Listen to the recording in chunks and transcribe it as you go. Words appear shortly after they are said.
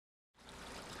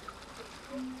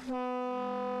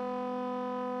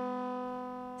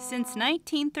Since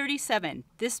 1937,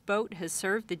 this boat has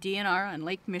served the DNR on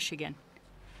Lake Michigan.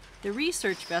 The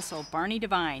research vessel Barney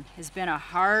Devine has been a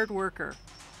hard worker,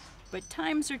 but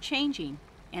times are changing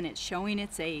and it's showing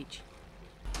its age.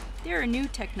 There are new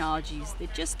technologies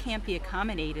that just can't be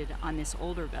accommodated on this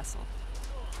older vessel.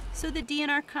 So the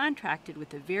DNR contracted with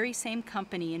the very same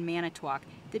company in Manitowoc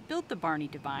that built the Barney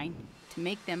Devine to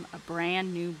make them a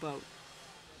brand new boat.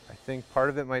 I think part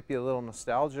of it might be a little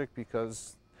nostalgic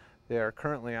because they are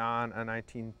currently on a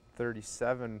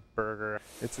 1937 Burger.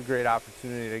 It's a great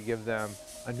opportunity to give them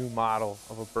a new model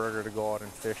of a Burger to go out and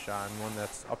fish on, one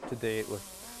that's up to date with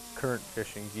current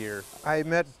fishing gear. I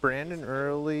met Brandon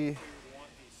early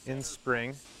in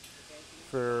spring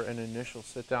for an initial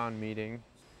sit-down meeting,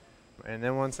 and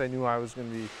then once I knew I was going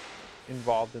to be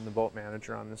involved in the boat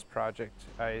manager on this project,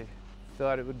 I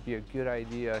thought it would be a good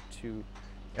idea to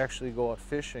actually go out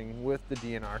fishing with the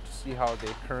DNR to see how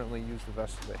they currently use the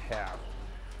vessel they have.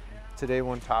 Today,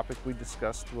 one topic we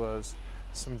discussed was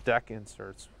some deck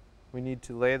inserts. We need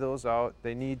to lay those out.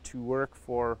 They need to work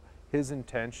for his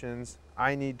intentions.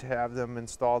 I need to have them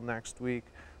installed next week.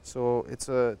 So it's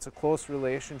a close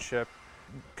relationship,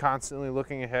 constantly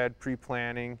looking ahead,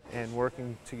 pre-planning, and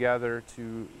working together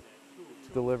to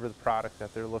deliver the product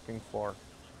that they're looking for.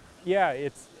 Yeah,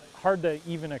 it's hard to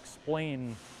even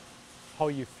explain how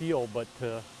you feel, but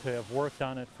to have worked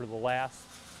on it for the last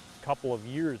couple of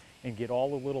years and get all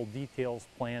the little details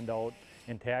planned out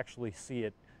and to actually see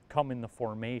it come in the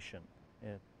formation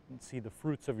and see the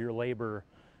fruits of your labor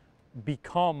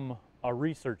become a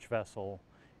research vessel,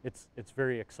 it's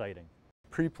very exciting.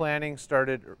 Pre-planning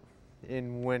started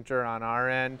in winter on our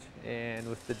end, and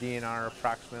with the DNR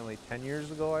approximately 10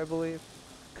 years ago, I believe.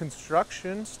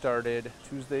 Construction started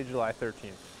Tuesday, July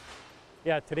 13th.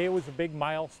 Yeah, today was a big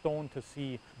milestone to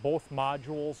see both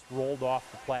modules rolled off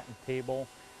the platen table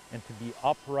and to be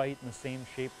upright in the same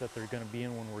shape that they're going to be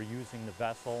in when we're using the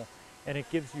vessel. And it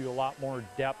gives you a lot more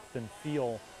depth and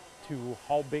feel to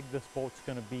how big this boat's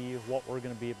going to be, what we're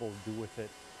going to be able to do with it.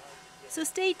 So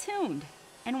stay tuned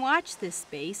and watch this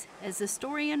space as the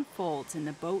story unfolds and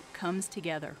the boat comes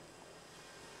together.